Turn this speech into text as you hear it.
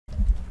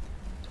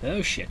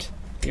Oh shit.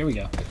 Here we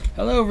go.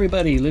 Hello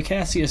everybody,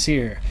 Lucassius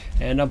here,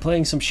 and I'm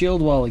playing some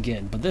Shieldwall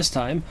again, but this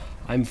time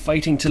I'm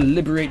fighting to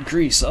liberate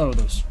Greece. Oh,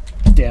 those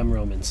damn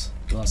Romans.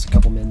 Lost a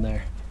couple men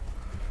there.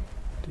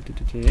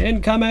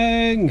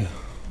 Incoming!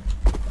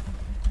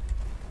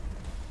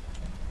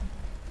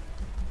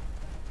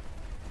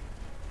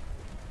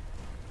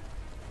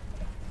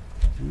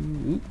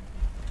 Ooh.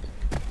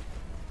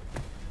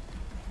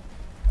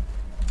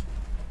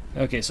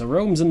 Okay, so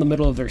Rome's in the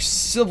middle of their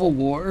civil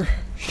war.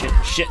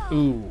 Shit.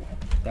 Ooh,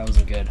 that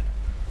wasn't good.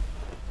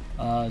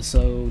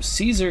 So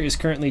Caesar is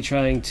currently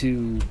trying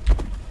to...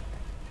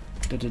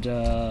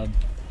 God,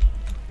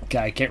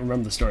 I can't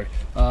remember the story.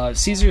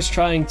 Caesar's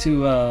trying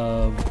to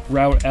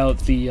rout out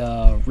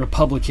the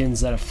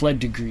Republicans that have fled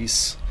to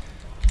Greece.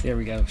 There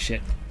we go.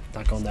 Shit,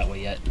 not going that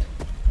way yet.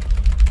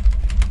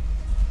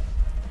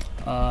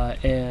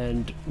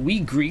 And we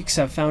Greeks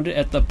have found it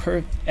at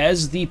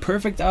as the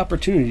perfect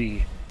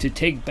opportunity to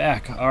take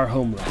back our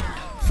homeland.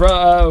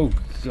 Oh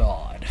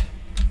God.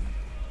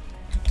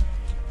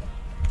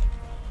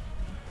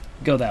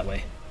 Go that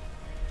way.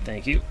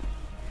 Thank you.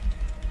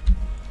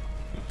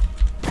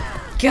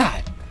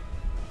 God.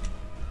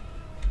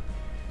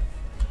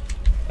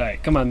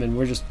 Alright, come on, man.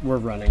 We're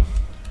running.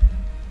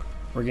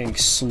 We're getting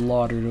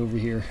slaughtered over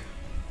here.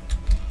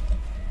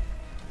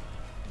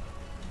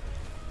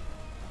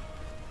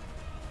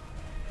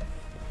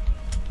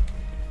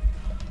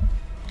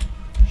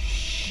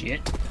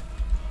 Shit.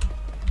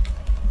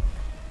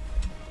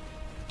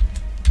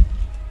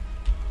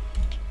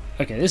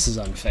 Okay, this is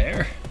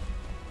unfair.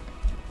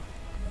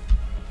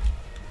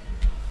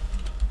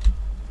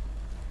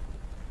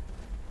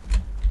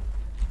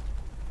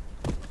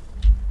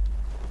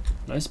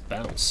 Nice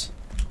bounce.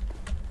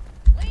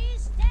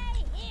 Please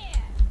stay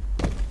here.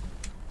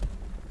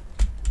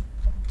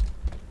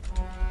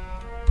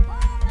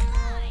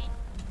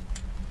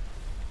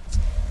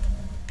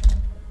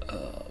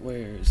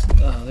 Where's...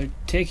 Oh, they're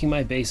taking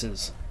my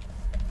bases.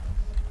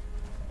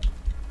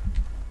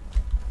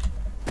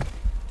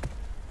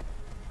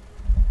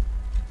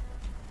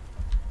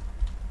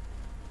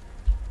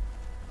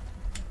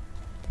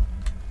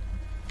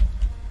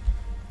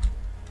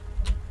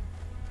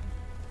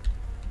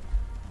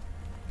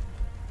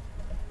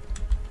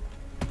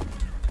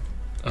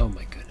 Oh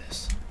my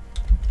goodness.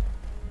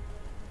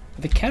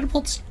 Are the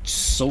catapults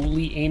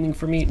solely aiming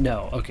for me?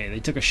 No. Okay, they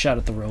took a shot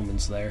at the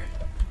Romans there.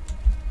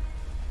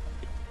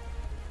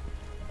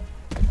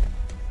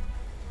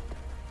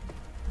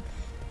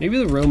 Maybe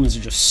the Romans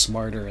are just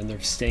smarter and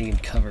they're staying in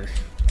cover.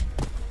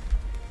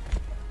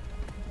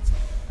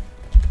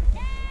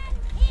 Stand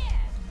here.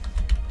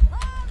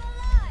 Hold the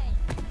line.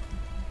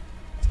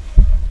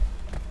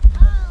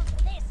 Hold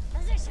this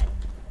position.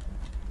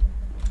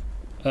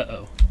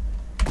 Uh-oh.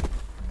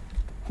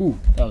 Whew,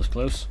 that was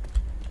close.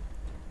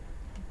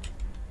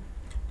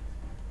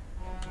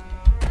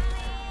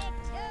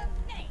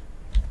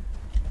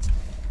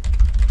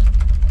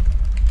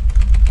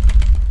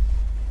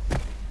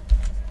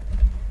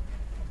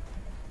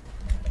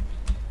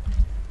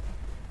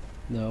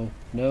 No,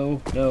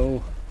 no,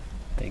 no.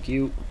 Thank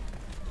you.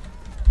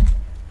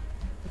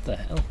 What the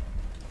hell?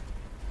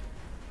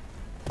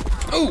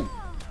 Oh!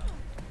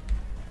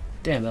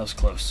 Damn, that was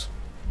close.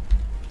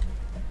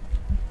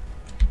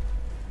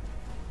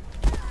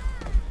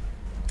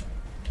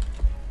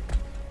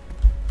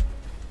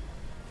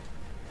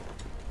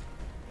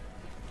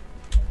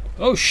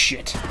 Oh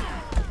shit!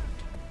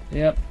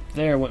 Yep,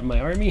 there went my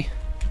army.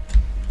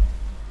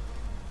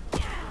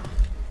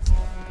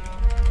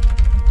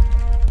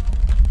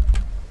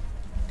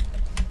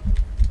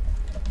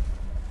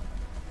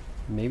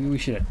 Maybe we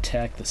should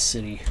attack the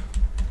city.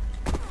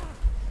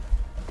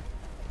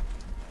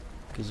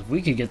 Because if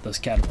we could get those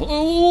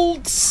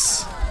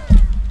catapults,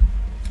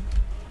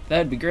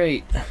 that'd be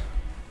great.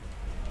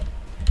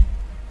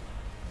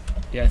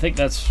 Yeah, I think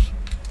that's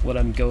what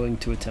I'm going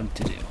to attempt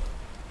to do.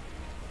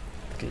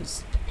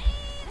 Because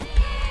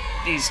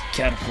these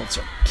catapults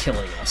are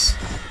killing us.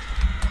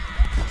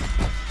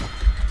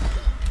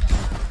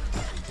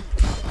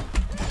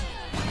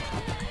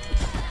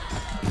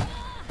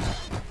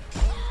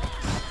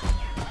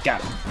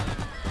 Got him.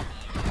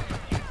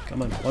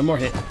 Come on, one more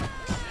hit.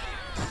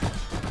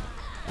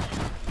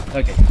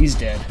 Okay, he's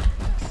dead.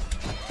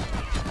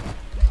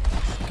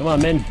 Come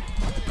on, men.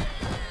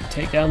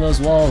 Take down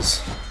those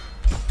walls.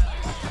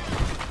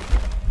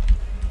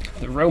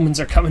 The Romans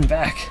are coming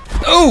back.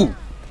 Oh!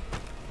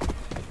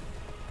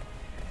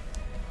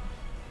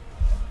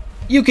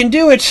 You can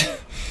do it!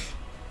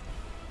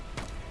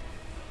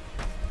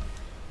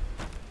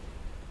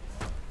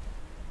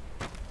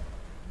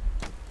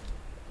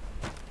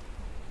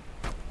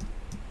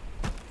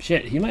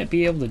 Shit, he might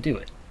be able to do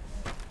it.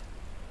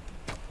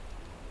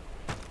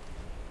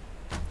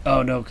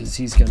 Oh no, because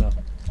he's gonna...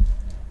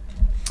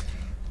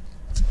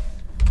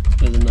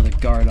 There's another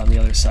guard on the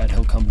other side,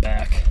 he'll come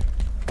back.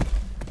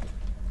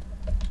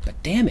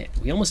 But damn it,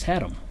 we almost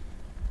had him.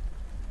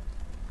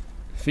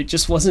 If it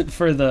just wasn't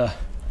for the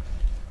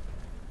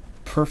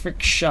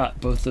perfect shot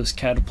both those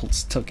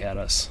catapults took at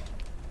us.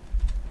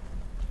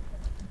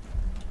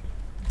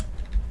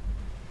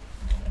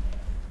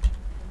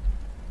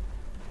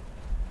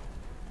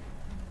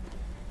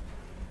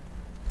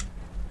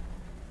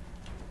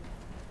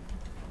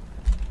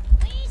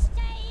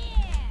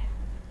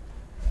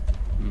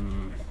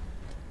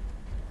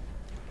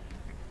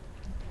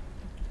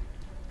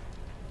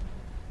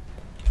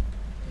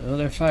 Oh,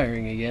 they're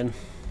firing again.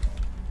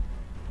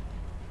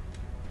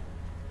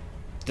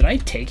 Did I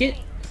take it?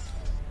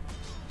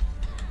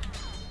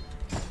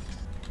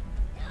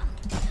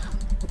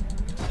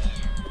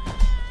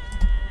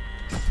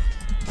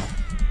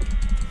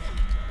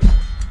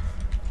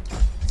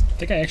 I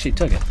think I actually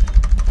took it.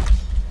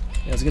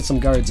 Yeah, let's get some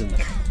guards in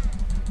there.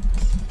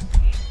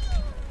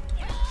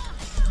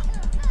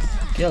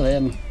 Kill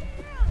him.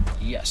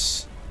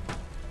 Yes.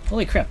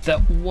 Holy crap,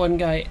 that one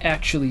guy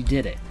actually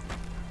did it.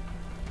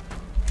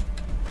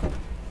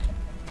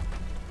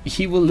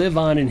 He will live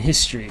on in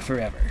history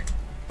forever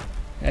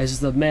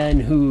as the man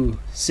who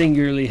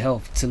singularly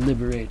helped to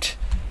liberate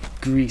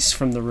Greece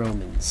from the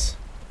Romans.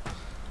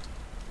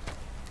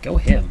 Go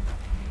him.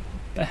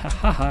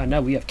 Haha, now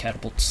we have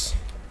catapults.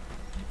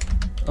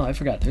 Oh, I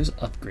forgot, there's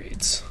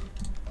upgrades.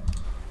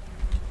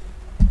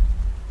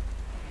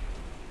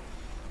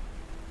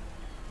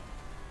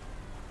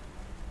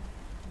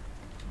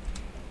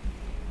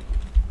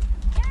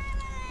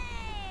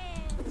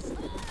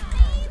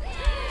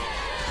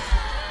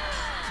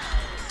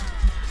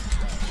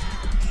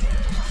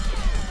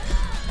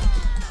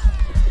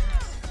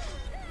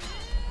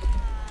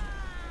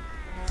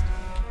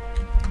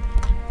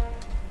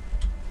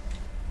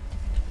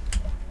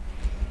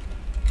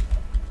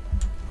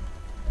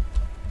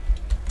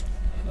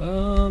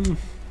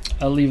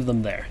 I'll leave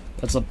them there.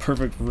 That's a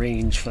perfect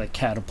range for the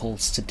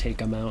catapults to take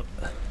them out.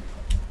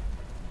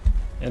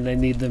 And I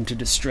need them to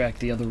distract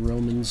the other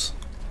Romans.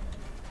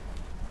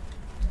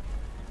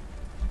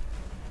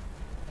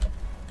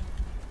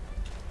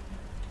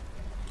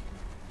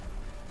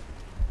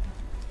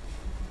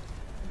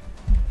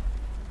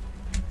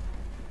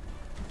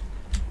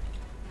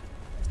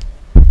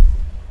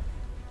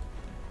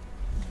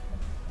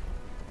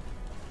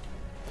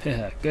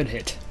 Yeah, good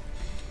hit.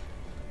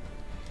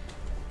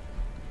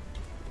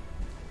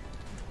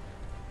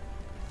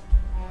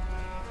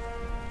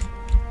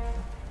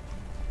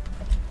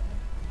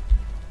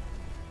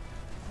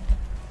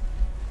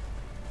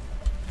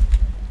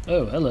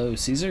 Oh, hello,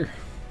 Caesar.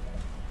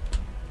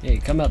 Hey,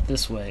 come out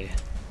this way.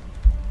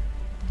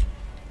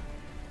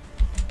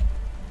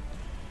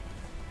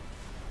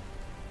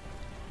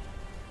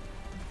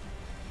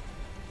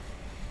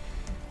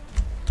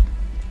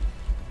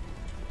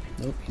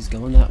 Nope, he's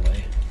going that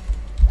way.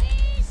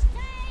 Please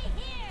stay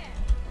here.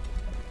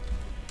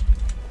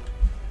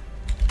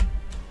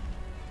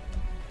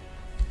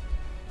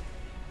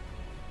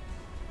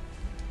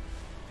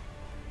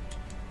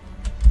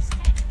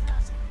 Stay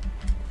closer.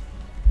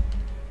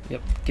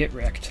 Yep, get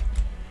wrecked.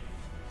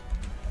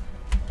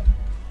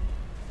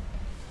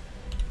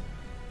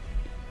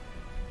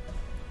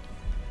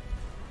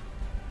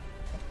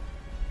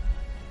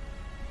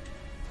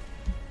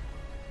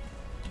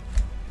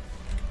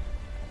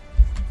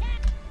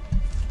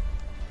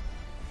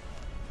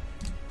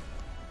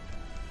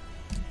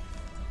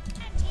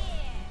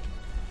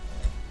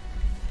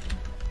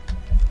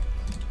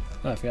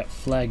 Oh, I forgot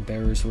flag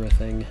bearers were a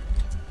thing.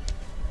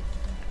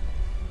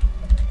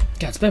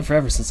 God, it's been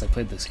forever since I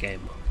played this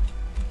game.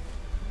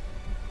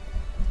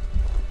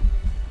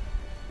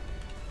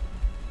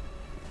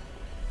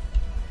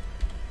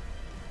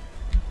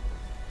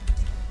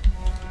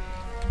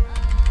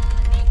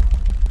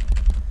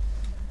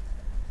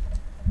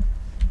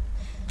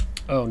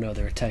 Oh no,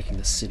 they're attacking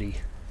the city.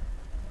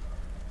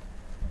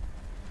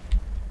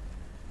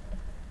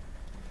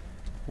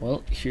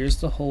 Well,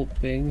 here's the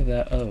hoping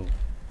that... oh.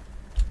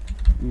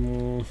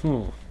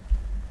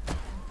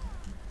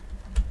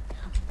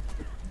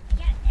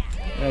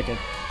 Okay.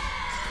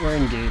 We're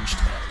engaged.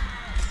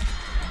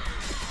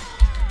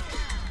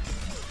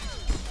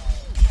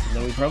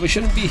 No, we probably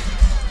shouldn't be.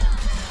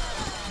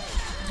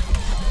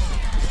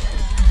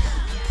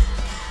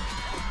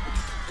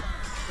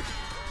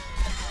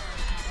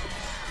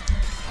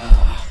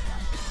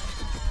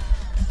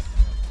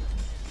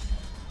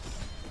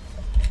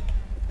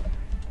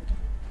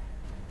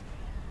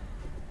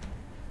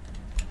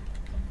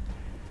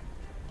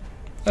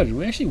 Oh, did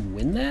we actually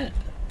win that?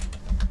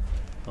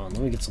 Hold on,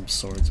 let me get some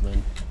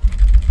swordsmen.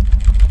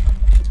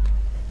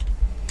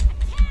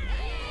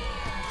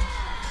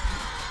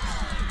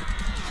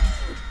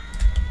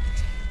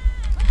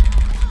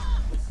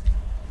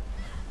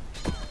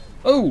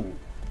 Oh!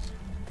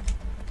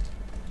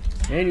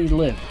 And he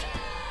lived.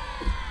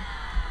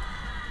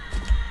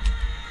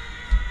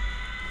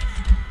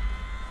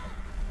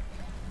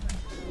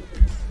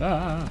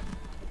 Ah!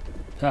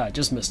 Ah,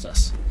 just missed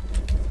us.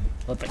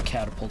 Let the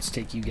catapults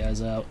take you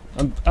guys out.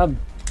 I'm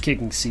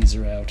kicking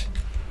Caesar out.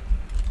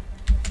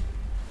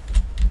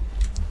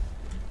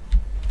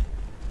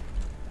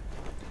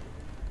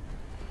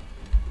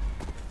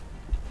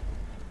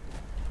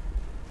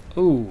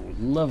 Ooh,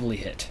 lovely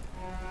hit.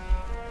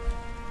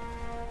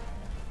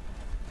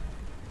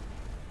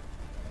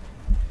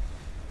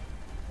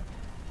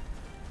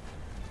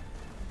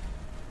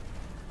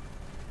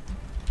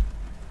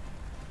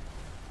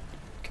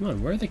 Come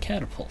on, where are the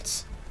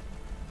catapults?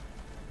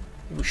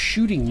 They were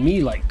shooting me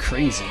like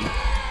crazy.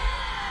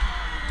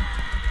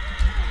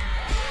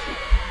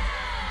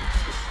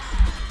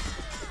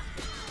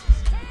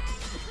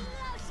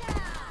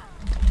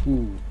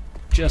 Ooh,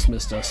 just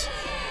missed us.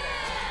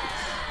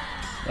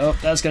 Oh,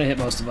 that's gonna hit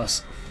most of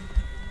us.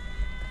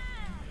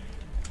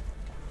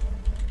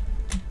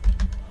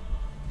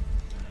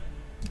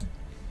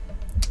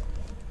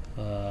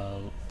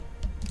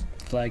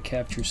 Flag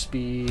capture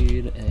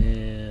speed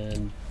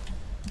and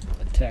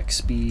attack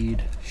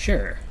speed.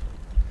 Sure.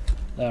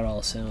 That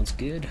all sounds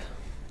good.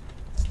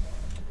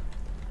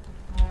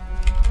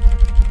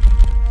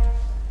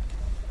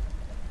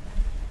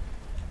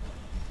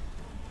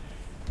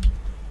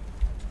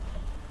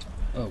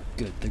 Oh,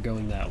 good. They're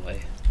going that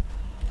way.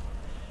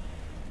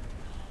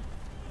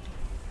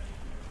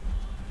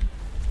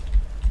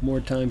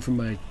 More time for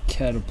my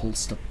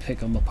catapults to pick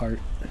them apart.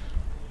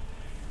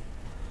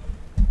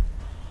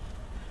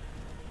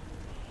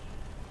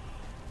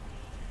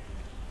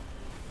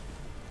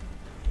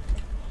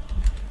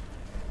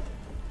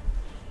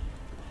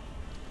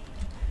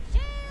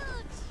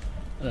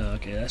 Oh,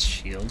 okay, that's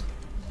shield.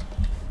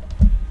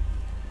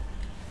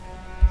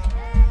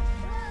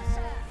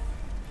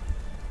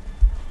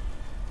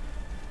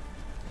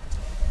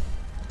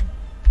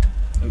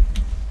 Oh.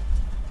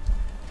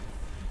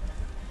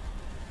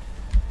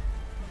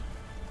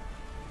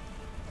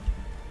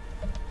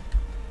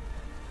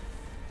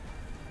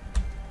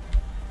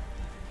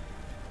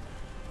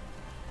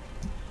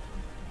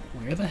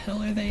 Where the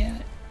hell are they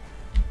at?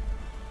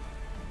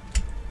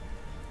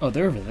 Oh,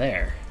 they're over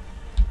there.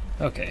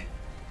 Okay.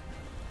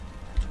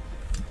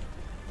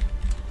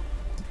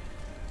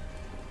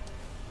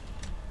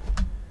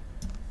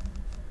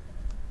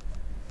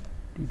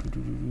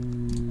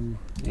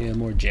 Yeah,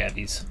 more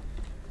jabbies.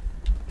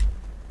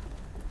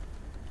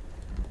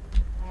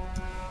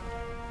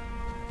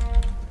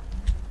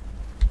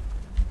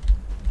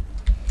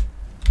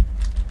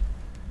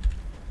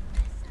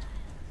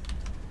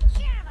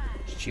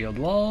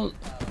 Shieldwall.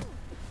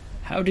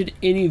 How did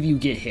any of you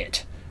get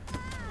hit?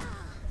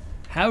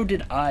 How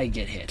did I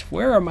get hit?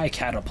 Where are my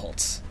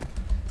catapults?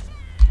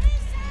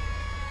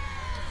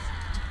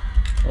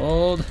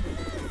 Hold.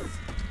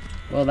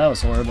 Well, that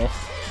was horrible.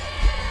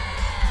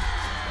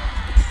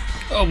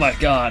 Oh my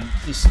god,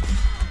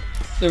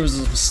 there was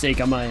a mistake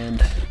on my end.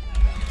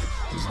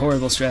 It was a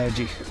horrible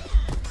strategy.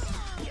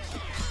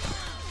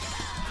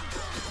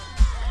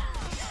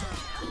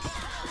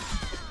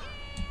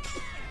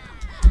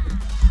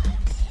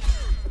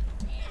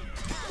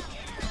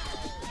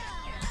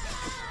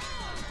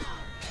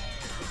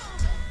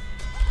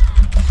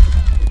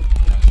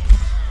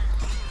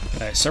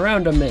 Alright,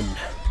 surround them in.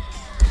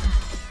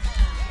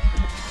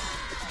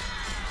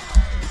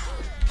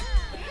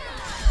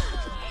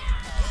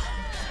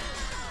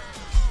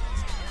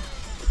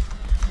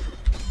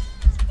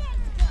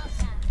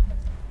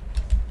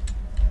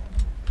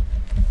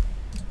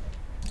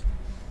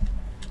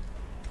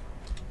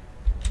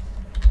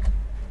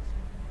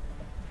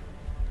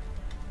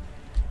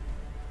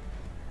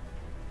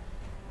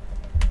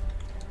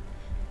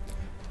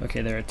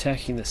 Okay, they're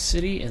attacking the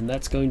city, and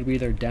that's going to be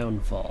their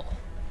downfall.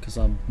 Because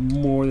I'm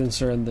more than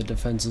certain the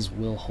defenses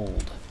will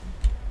hold.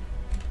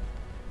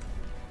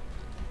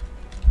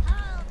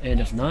 And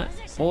if not,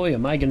 boy,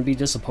 am I going to be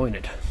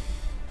disappointed.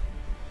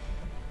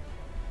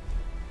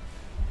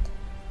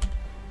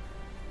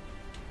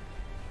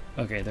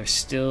 Okay, they're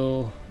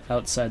still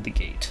outside the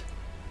gate.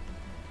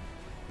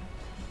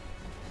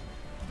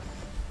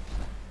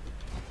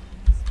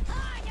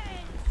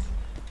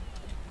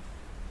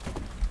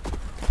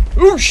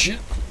 Oh shit!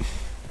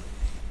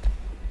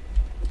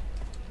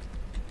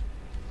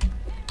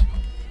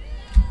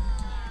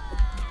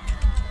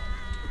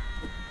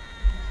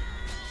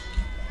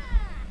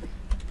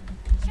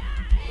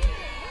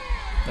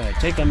 Alright,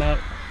 take them out.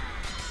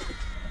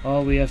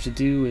 All we have to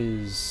do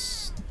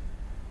is...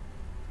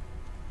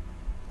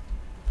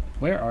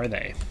 Where are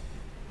they?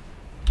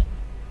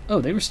 Oh,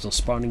 they were still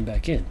spawning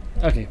back in.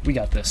 Okay, we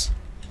got this.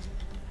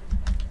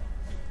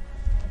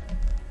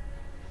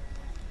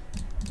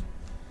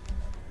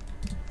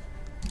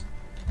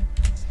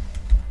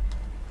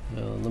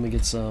 Let me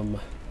get some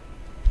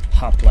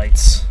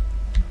hoplites.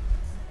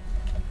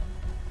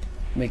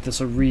 Make this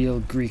a real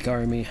Greek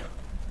army.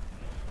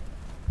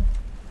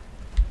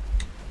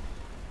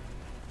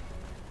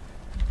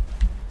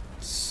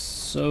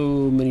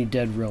 So many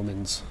dead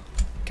Romans.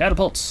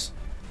 Catapults!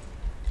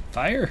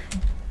 Fire!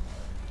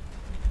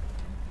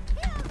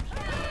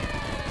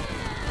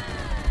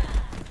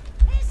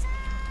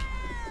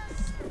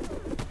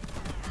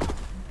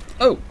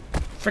 Oh!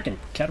 Frickin'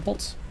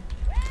 catapults.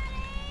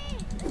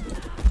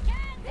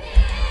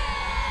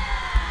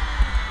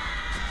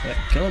 Yeah,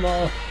 kill them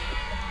all.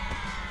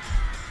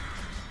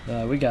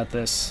 We got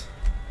this.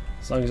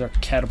 As long as our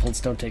catapults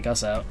don't take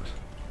us out.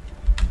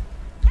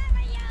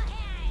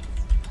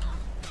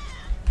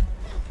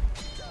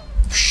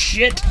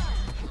 Shit!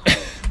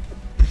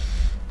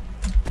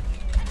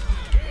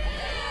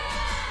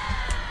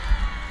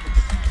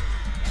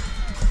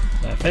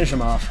 Finish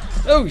him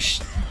off. Oh,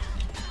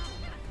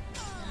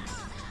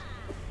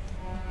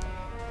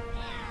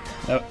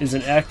 that is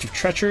an act of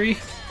treachery.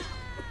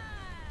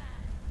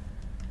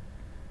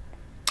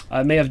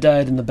 I may have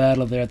died in the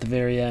battle there at the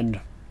very end,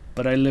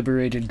 but I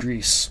liberated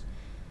Greece.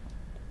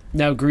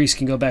 Now Greece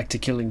can go back to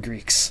killing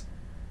Greeks,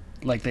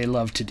 like they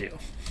love to do.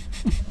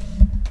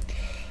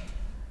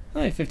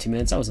 Alright, 15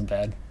 minutes, that wasn't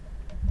bad.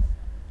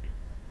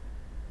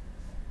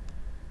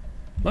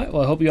 Alright,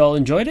 well I hope you all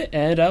enjoyed it,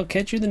 and I'll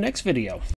catch you in the next video.